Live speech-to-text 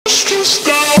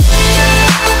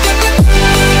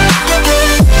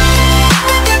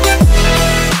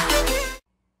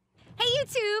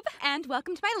and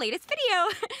welcome to my latest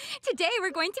video. Today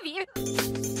we're going to be...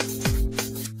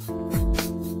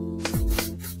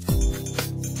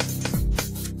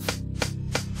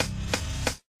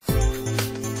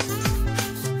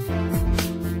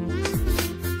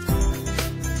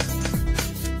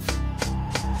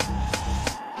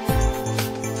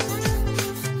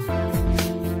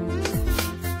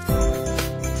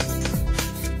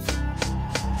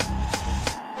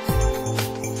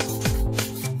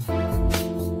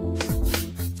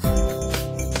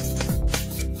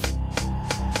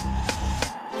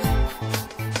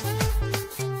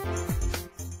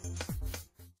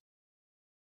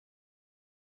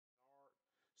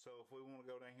 So if we want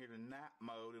to go down here to night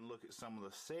mode and look at some of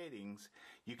the settings,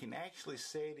 you can actually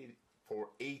set it for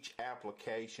each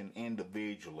application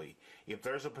individually. If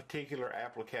there's a particular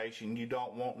application you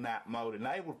don't want night mode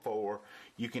enabled for,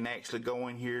 you can actually go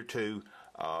in here to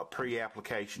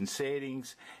pre-application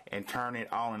settings and turn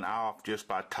it on and off just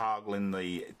by toggling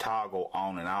the toggle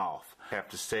on and off. You have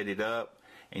to set it up,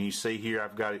 and you see here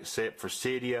I've got it set for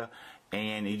Cydia,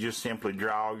 and you just simply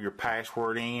draw your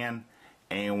password in,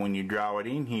 and when you draw it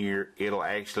in here, it'll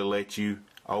actually let you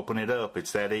open it up.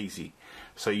 It's that easy.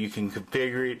 So you can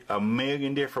configure it a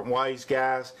million different ways,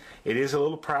 guys. It is a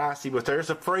little pricey, but there's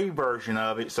a free version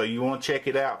of it, so you want to check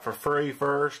it out for free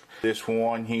first. This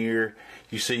one here,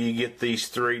 you see you get these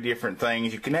 3 different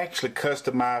things. You can actually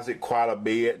customize it quite a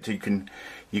bit. You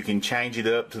can change it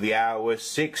up to the iOS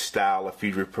 6 style if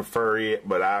you prefer it,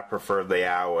 but I prefer the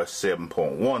iOS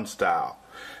 7.1 style.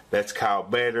 That's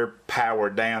called Better,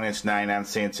 Powered Down. It's 99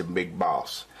 cents in Big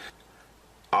Boss.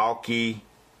 OK.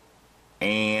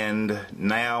 And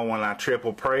now when I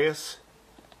triple press,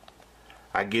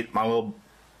 I get my little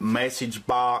message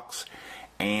box,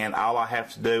 and all I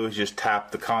have to do is just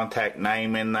type the contact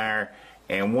name in there.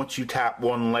 And once you type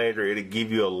one letter, it'll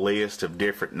give you a list of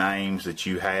different names that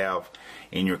you have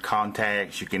in your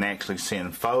contacts. You can actually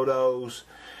send photos,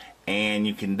 and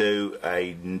you can do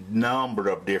a number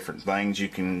of different things. You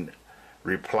can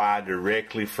reply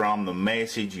directly from the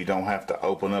message. You don't have to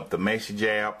open up the message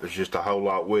app. There's just a whole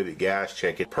lot with it, guys.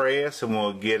 Check it. Press, and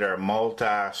we'll get our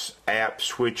multi-app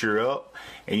switcher up,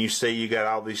 and you see you got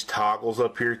all these toggles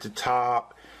up here at the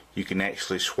top. You can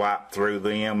actually swipe through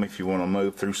them if you want to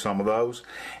move through some of those,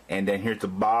 and then here at the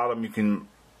bottom you can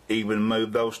even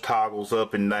move those toggles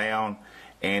up and down.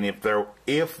 And if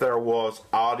there was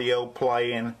audio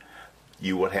playing,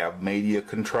 you would have media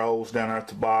controls down at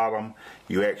the bottom.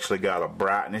 You actually got a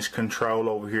brightness control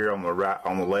over here on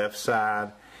the left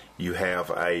side. You have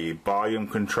a volume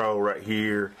control right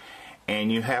here,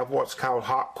 and you have what's called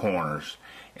hot corners.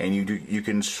 And you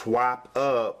can swipe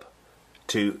up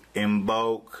to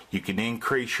invoke. You can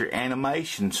increase your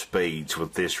animation speeds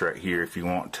with this right here if you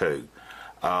want to.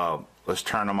 Let's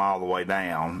turn them all the way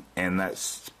down, and that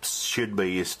should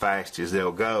be as fast as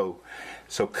they'll go.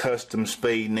 So custom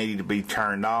speed needed to be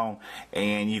turned on,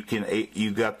 and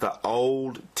you got the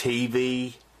old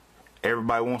TV.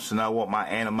 Everybody wants to know what my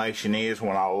animation is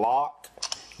when I lock.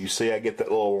 You see I get that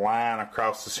little line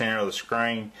across the center of the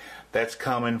screen. That's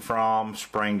coming from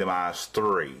Spring Demise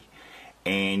 3.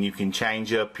 And you can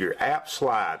change up your app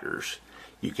sliders.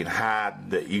 You can hide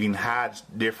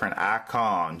different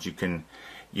icons. You can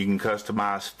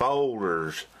customize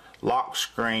folders, lock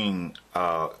screen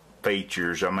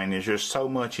features. I mean, there's just so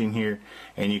much in here,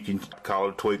 and you can call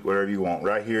it, tweak, whatever you want.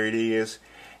 Right here it is.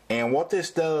 And what this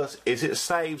does is it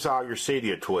saves all your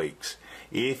Cydia tweaks.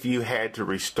 If you had to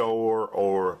restore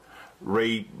or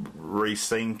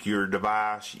resync your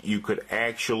device, you could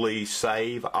actually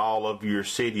save all of your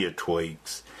Cydia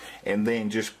tweaks and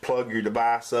then just plug your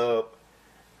device up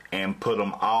and put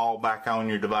them all back on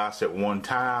your device at one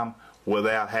time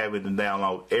without having to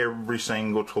download every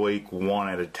single tweak one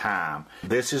at a time.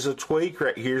 This is a tweak.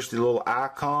 Right here's the little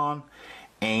icon,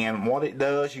 and what it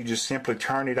does, you just simply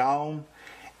turn it on,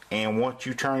 and once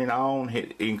you turn it on,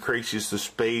 it increases the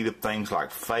speed of things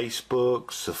like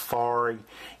Facebook, Safari,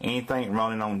 anything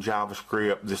running on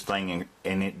JavaScript. This thing,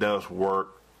 and it does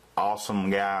work awesome,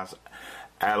 guys.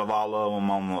 Out of all of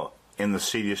them in the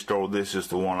Cydia store, this is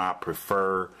the one I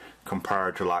prefer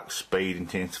compared to like Speed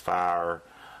Intensifier.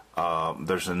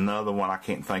 There's another one I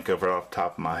can't think of right off the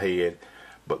top of my head,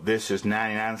 but this is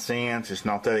 99 cents. It's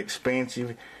not that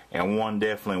expensive, and one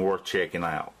definitely worth checking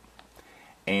out.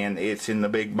 And it's in the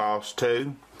Big Boss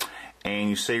too. And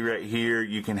you see right here,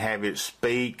 you can have it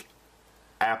speak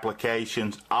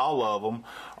applications, all of them,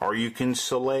 or you can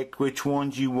select which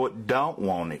ones you don't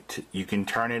want it to. You can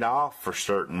turn it off for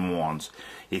certain ones.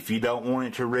 If you don't want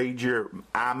it to read your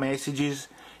iMessages,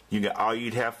 all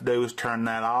you'd have to do is turn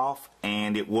that off,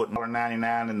 and it wouldn't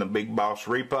 $1.99 in the Big Boss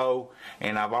repo.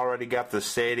 And I've already got the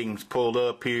settings pulled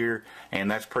up here, and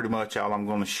that's pretty much all I'm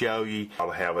going to show you.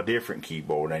 I'll have a different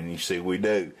keyboard, and you see we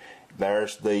do.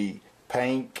 There's the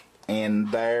pink,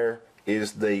 and there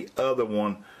is the other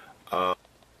one.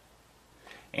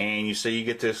 And you see you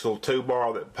get this little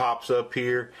toolbar that pops up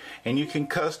here, and you can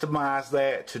customize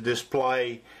that to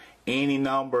display any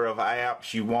number of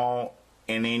apps you want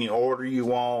in any order you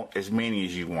want, as many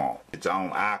as you want. Its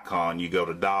own icon. You go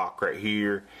to dock right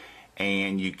here,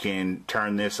 and you can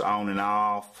turn this on and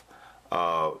off,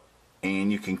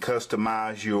 and you can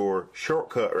customize your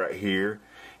shortcut right here.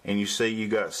 And you see you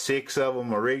got 6 of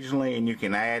them originally, and you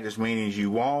can add as many as you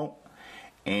want,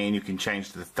 and you can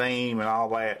change the theme and all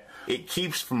that. It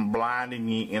keeps from blinding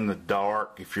you in the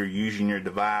dark if you're using your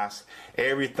device.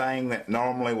 Everything that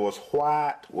normally was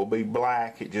white will be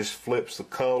black. It just flips the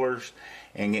colors,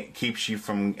 and it keeps you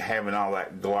from having all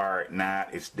that glare at night.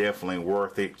 It's definitely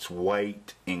worth its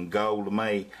weight in gold to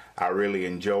me. I really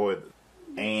enjoy it.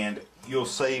 And you'll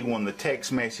see when the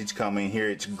text message come in here,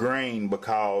 it's green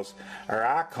because our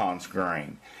icon's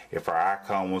green. If our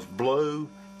icon was blue,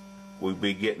 we'd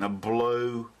be getting a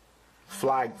blue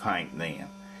flag paint then.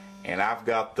 And I've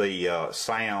got the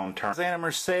sound turned.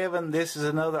 Number 7, this is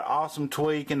another awesome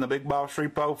tweak in the Big Boss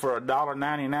repo for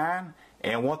 $1.99.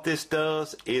 And what this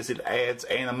does is it adds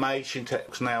animation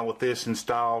text. Now with this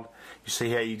installed, you see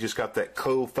how you just got that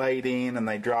cool fade in, and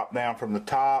they drop down from the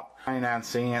top, 99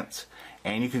 cents.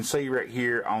 And you can see right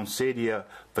here on Cydia,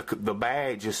 the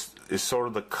badge is sort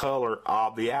of the color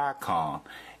of the icon.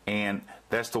 And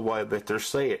that's the way that they're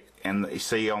set. And you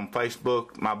see on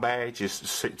Facebook, my badge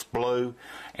it's blue,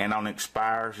 and on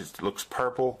expires it looks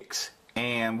purple.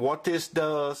 And what this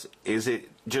does is it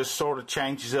just sort of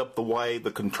changes up the way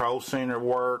the control center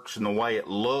works and the way it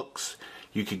looks.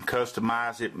 You can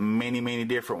customize it many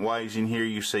different ways. In here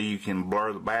you see you can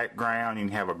blur the background. You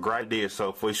can have a great idea. So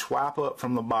if we swipe up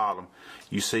from the bottom,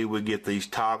 you see we get these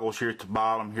toggles here at the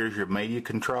bottom. Here's your media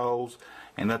controls,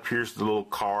 and up here's the little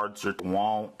cards that you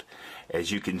want. As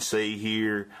you can see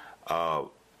here,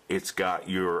 it's got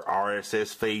your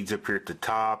RSS feeds up here at the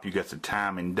top. You got the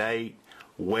time and date,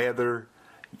 weather.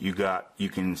 You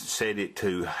can set it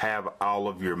to have all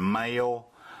of your mail,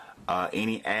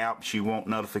 any apps you want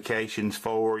notifications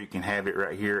for. You can have it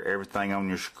right here, everything on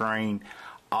your screen.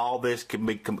 All this can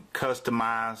be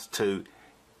customized to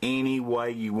any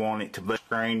way you want it to be.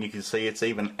 Screen, you can see it's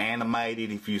even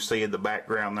animated. If you see in the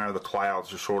background there, the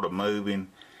clouds are sort of moving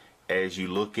as you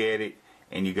look at it.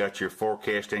 And you got your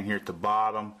forecast in here at the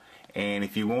bottom. And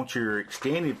if you want your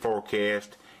extended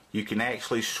forecast, you can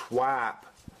actually swipe.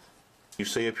 You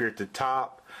see up here at the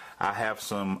top, I have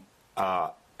some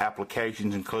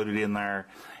applications included in there.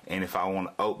 And if I want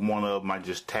to open one of them, I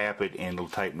just tap it, and it'll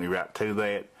take me right to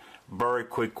that. Very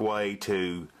quick way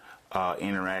to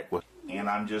interact with. And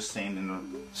I'm just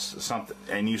sending something.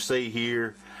 And you see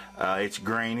here, it's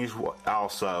green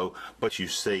also, but you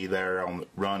see there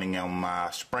running on my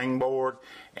springboard,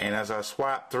 and as I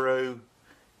swipe through,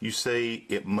 you see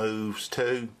it moves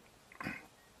too.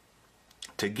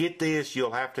 To get this,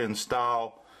 you'll have to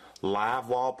install Live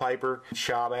Wallpaper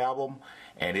Shot Album,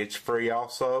 and it's free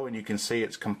also, and you can see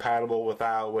it's compatible with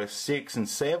iOS 6 and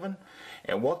 7.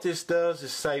 And what this does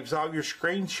is saves all your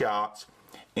screenshots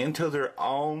into their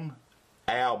own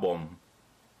album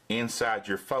inside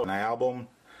your phone. An album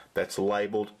that's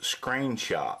labeled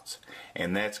screenshots,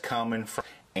 and that's coming from,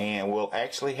 and we'll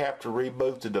actually have to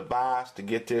reboot the device to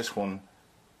get this one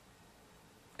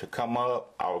to come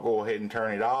up. I'll go ahead and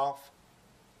turn it off.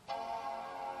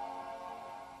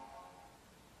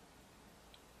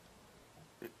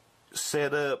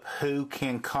 Set up who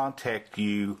can contact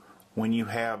you when you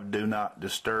have Do Not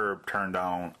Disturb turned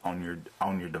on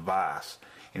your device,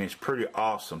 and it's pretty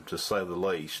awesome to say the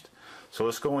least. So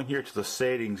let's go in here to the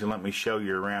settings and let me show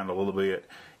you around a little bit.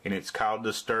 And it's called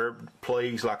Disturb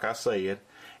Please, like I said.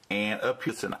 And up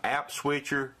here it's an app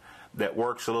switcher that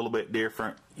works a little bit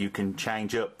different. You can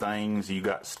change up things. You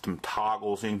got some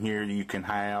toggles in here that you can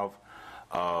have.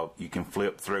 You can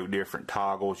flip through different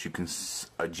toggles. You can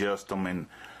adjust them in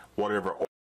whatever.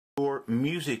 Your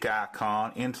music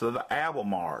icon into the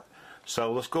album art.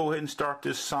 So let's go ahead and start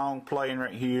this song playing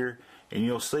right here. And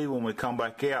you'll see when we come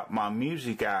back out, my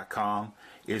music icon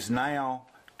is now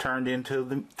turned into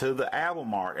the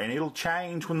album art, and it'll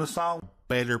change when the song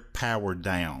better powered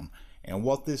down. And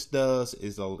what this does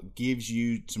is it gives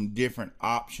you some different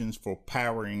options for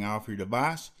powering off your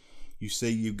device. You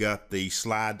see you've got the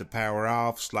slide to power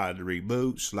off, slide to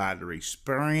reboot, slide to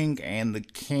respring, and the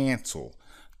cancel.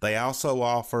 They also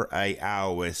offer a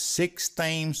iOS 6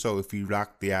 theme, so if you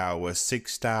like the iOS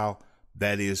 6 style,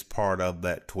 that is part of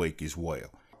that tweak as well.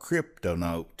 Crypto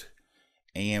note.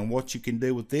 And what you can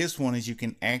do with this one is you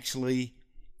can actually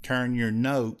turn your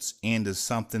notes into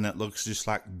something that looks just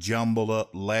like jumbled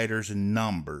up letters and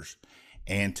numbers.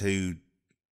 And to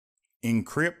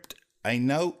encrypt a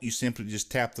note, you simply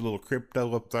just tap the little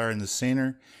crypto up there in the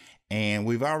center. And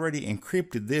we've already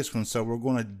encrypted this one, so we're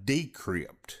going to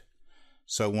decrypt.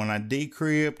 So when I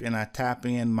decrypt and I type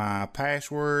in my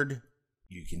password,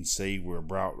 you can see we're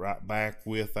brought right back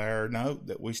with our note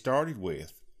that we started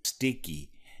with. Sticky.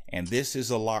 And this is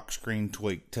a lock screen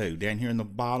tweak too. Down here in the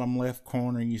bottom left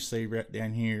corner, you see right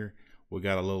down here, we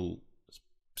got a little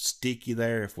sticky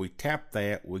there. If we tap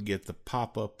that, we get the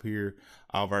pop-up here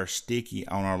of our sticky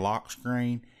on our lock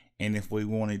screen. And if we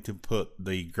wanted to put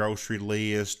the grocery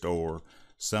list or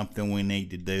something we need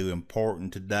to do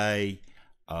important today,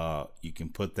 you can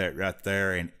put that right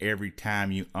there, and every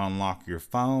time you unlock your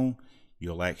phone,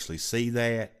 you'll actually see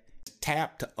that.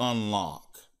 Tap to unlock.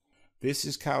 This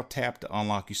is called tap to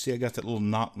unlock. You see I got that little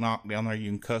knock down there.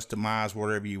 You can customize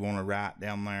whatever you want to write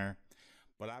down there.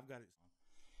 But I've got it.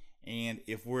 And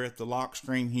if we're at the lock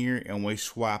screen here and we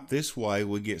swipe this way,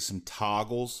 we get some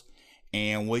toggles.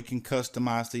 And we can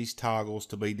customize these toggles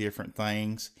to be different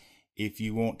things. If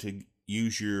you want to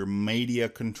use your media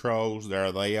controls,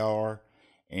 there they are.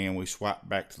 And we swipe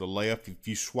back to the left. If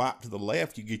you swipe to the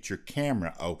left, you get your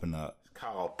camera open up. It's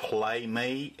called Play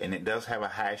Me, and it does have a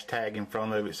hashtag in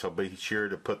front of it, so be sure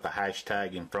to put the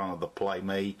hashtag in front of the Play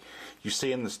Me. You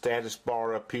see in the status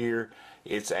bar up here,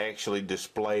 it's actually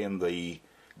displaying the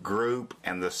group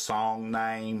and the song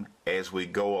name as we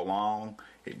go along.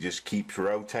 It just keeps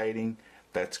rotating.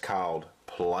 That's called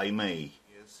Play Me.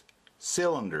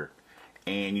 Cylinder.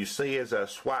 And you see as I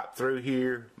swipe through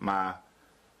here, my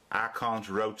icons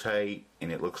rotate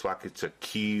and it looks like it's a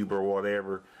cube or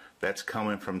whatever. That's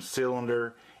coming from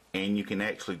Cylinder, and you can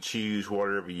actually choose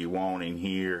whatever you want in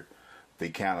here, the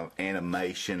kind of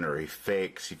animation or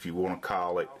effects, if you want to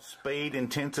call it. Speed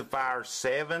Intensifier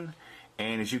 7,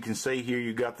 and as you can see here,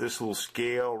 you got this little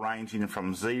scale ranging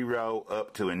from 0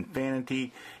 up to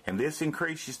infinity, and this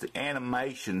increases the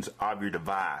animations of your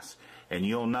device. And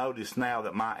you'll notice now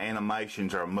that my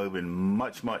animations are moving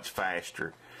much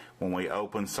faster. When we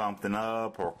open something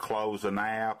up or close an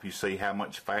app, you see how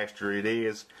much faster it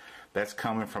is. That's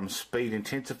coming from Speed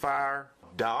Intensifier.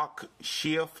 Dock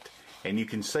Shift, and you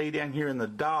can see down here in the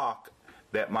dock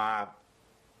that my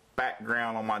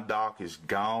background on my dock is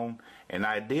gone, and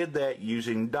I did that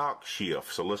using Dock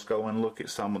Shift. So let's go and look at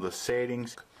some of the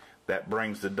settings. That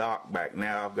brings the dock back.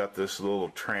 Now I've got this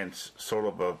little sort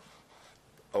of a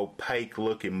opaque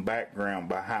looking background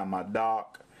behind my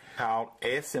dock called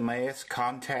SMS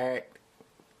Contact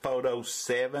Photo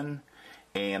 7,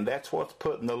 and that's what's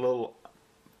putting the little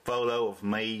photo of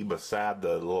me beside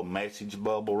the little message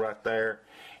bubble right there,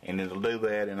 and it'll do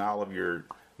that in all of your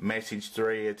message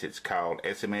threads. It's called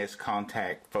SMS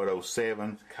Contact Photo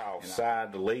 7, called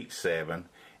Side Delete 7,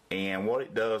 and what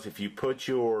it does, if you put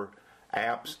your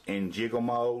apps in jiggle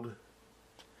mode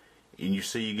and you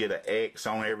see you get an X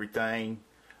on everything,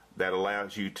 that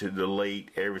allows you to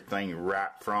delete everything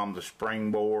right from the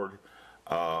springboard.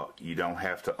 You don't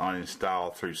have to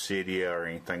uninstall through Cydia or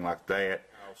anything like that.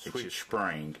 It's your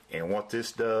spring. And what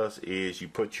this does is you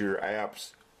put your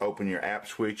apps, open your app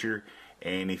switcher,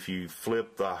 and if you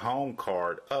flip the home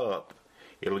card up,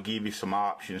 it'll give you some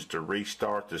options to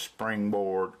restart the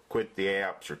springboard, quit the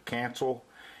apps, or cancel.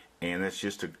 And that's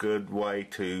just a good way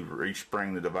to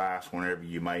respring the device whenever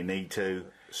you may need to.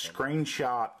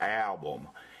 Screenshot album.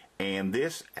 And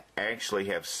this actually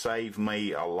has saved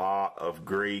me a lot of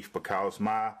grief because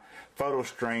my photo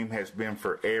stream has been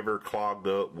forever clogged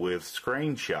up with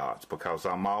screenshots because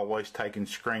I'm always taking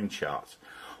screenshots.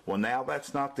 Well, now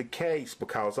that's not the case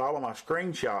because all of my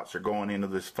screenshots are going into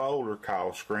this folder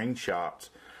called Screenshots,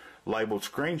 labeled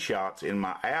Screenshots in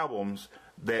my albums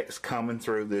that's coming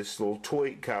through this little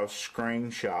tweak called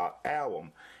Screenshot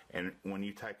Album. And when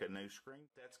you take a new screen,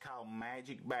 that's called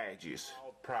Magic Badges.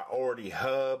 Priority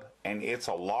Hub, and it's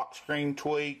a lock screen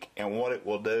tweak, and what it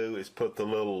will do is put the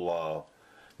little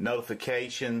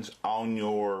notifications on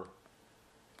your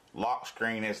lock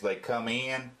screen as they come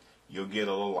in. You'll get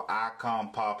a little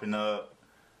icon popping up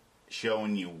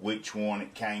showing you which one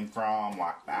it came from,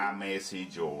 like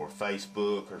iMessage or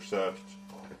Facebook or such.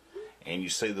 And you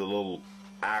see the little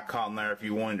icon there. If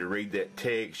you wanted to read that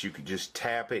text, you could just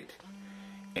tap it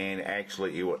and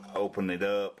actually it would open it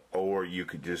up, or you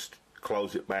could just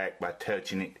close it back by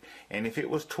touching it. And if it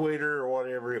was Twitter or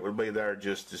whatever, it would be there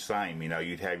just the same. You know,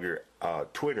 you'd have your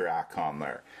Twitter icon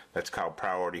there. That's called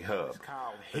Priority Hub. It's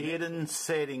called Hidden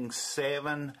Settings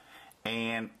 7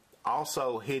 and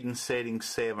also Hidden Settings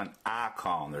 7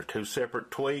 icon. They're two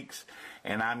separate tweaks,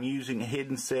 and I'm using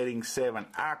Hidden Settings 7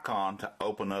 icon to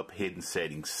open up Hidden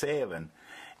Settings 7.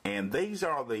 And these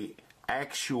are the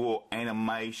actual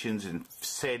animations and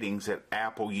settings that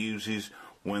Apple uses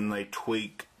when they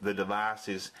tweak the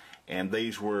devices. And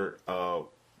these were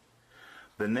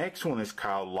the next one is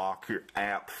called Lock Your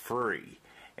App Free.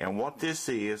 And what this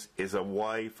is a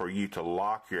way for you to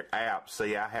lock your app.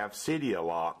 See, I have Cydia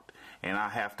locked, and I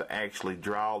have to actually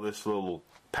draw this little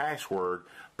password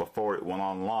before it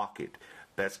will unlock it.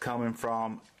 That's coming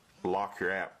from Lock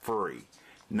Your App Free.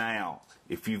 Now,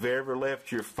 if you've ever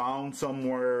left your phone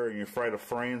somewhere and you're afraid a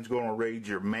friend's going to read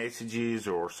your messages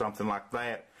or something like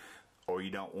that, or you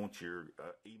don't want your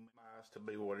emails to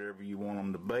be whatever you want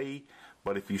them to be,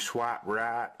 but if you swipe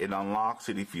right, it unlocks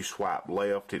it. If you swipe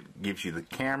left, it gives you the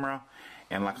camera.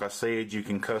 And like I said, you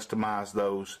can customize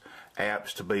those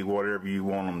apps to be whatever you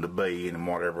want them to be in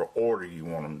whatever order you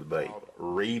want them to be.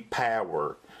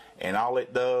 Repower. And all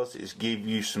it does is give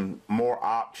you some more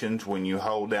options. When you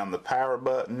hold down the power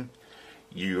button,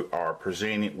 you are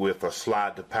presented with a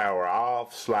slide to power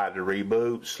off, slide to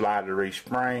reboot, slide to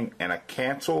respring, and a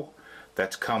cancel.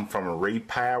 That's come from a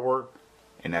Repower,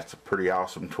 and that's a pretty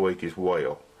awesome tweak as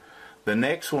well. The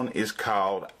next one is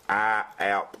called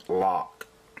iApp Lock,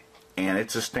 and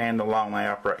it's a standalone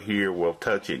app right here. We'll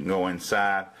touch it and go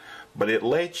inside, but it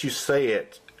lets you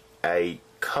set a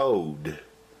code,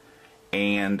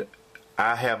 and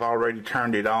I have already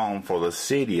turned it on for the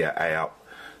Cydia app.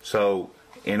 So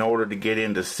in order to get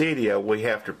into Cydia, we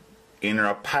have to enter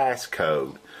a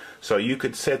passcode. So you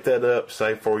could set that up,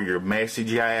 say, for your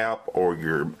message app or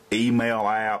your email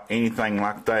app, anything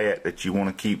like that that you want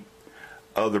to keep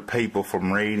other people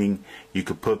from reading. You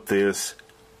could put this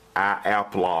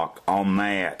iApp Lock on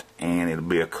that, and it'll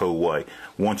be a cool way.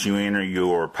 Once you enter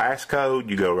your passcode,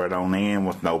 you go right on in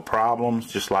with no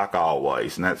problems, just like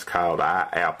always, and that's called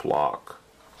iApp Lock.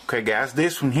 Okay guys,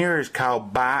 this one here is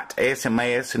called Byte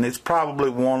SMS, and it's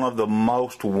probably one of the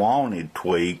most wanted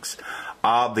tweaks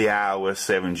of the iOS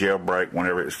 7 jailbreak.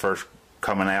 Whenever it was first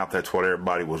coming out, that's what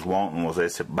everybody was wanting, was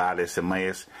Byte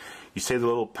SMS. You see the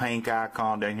little pink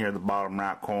icon down here in the bottom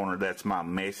right corner? That's my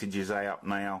Messages app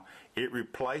now. It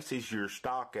replaces your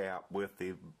stock app with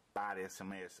the Byte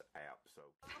SMS app. So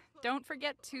Don't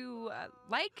forget to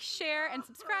like, share, and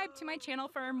subscribe to my channel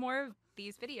for more of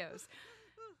these videos.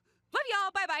 Love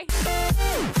y'all. Bye-bye.